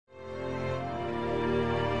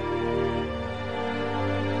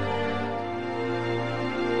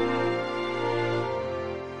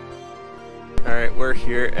Alright, we're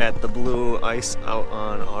here at the blue ice out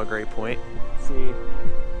on Mowbray Point. See,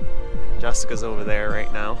 Jessica's over there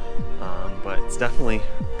right now, but it's definitely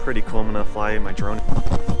pretty cool. I'm gonna fly my drone.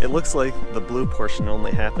 It looks like the blue portion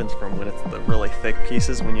only happens from when it's the really thick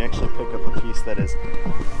pieces. When you actually pick up a piece that is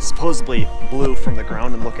supposedly blue from the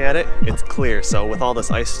ground and look at it, it's clear. So with all this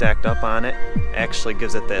ice stacked up on it, actually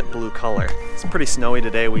gives it that blue color. It's pretty snowy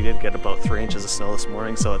today. We did get about 3 inches of snow this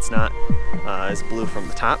morning, so it's not as blue from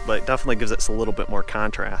the top, but it definitely gives it a little bit more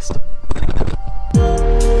contrast.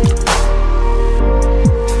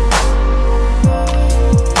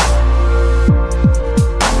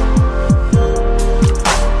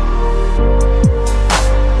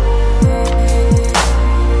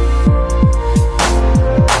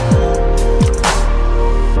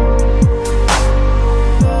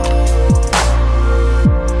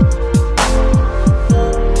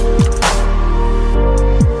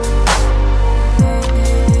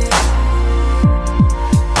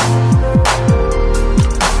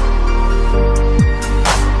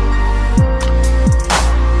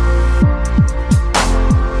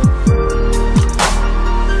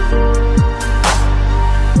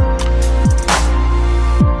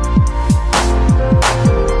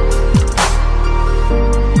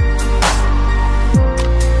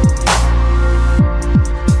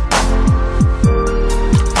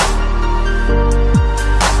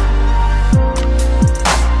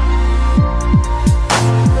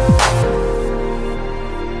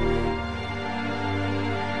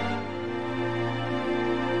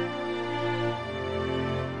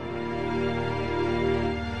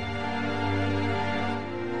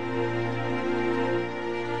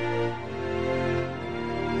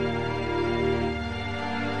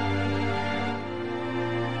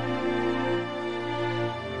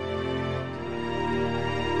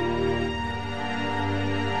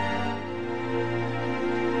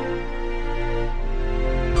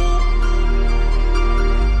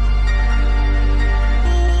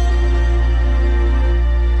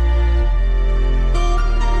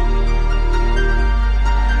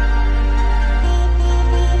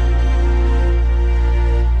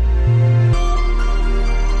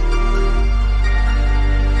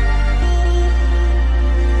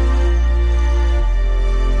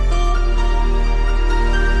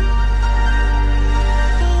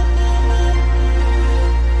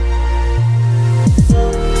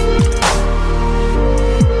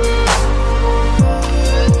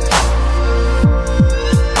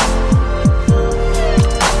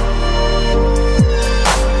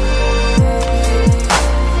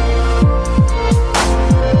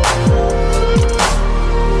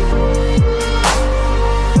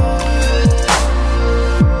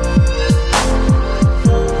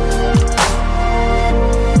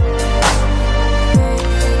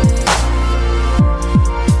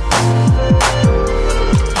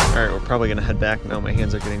 Probably gonna head back now. My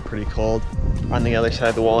hands are getting pretty cold. On the other side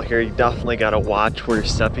of the wall here, you definitely gotta watch where you're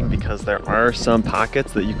stepping because there are some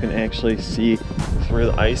pockets that you can actually see through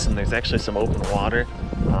the ice, and there's actually some open water,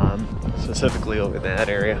 specifically over that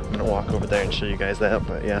area. I'm gonna walk over there and show you guys that,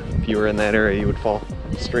 but yeah, if you were in that area, you would fall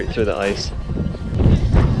straight through the ice.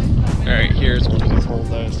 All right, here's one of these holes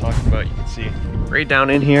that I was talking about. You can see right down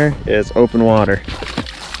in here is open water.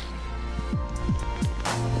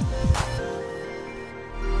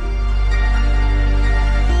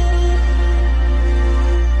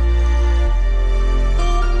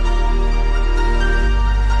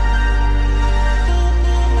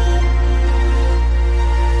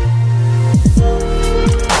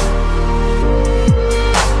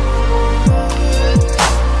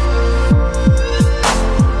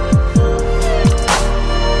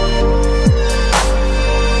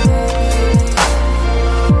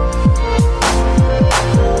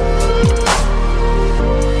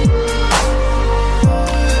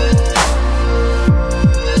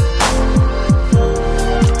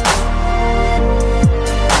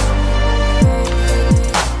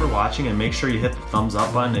 And make sure you hit the thumbs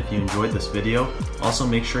up button if you enjoyed this video. Also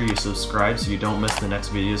make sure you subscribe so you don't miss the next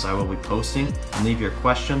videos I will be posting, and leave your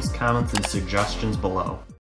questions, comments, and suggestions below.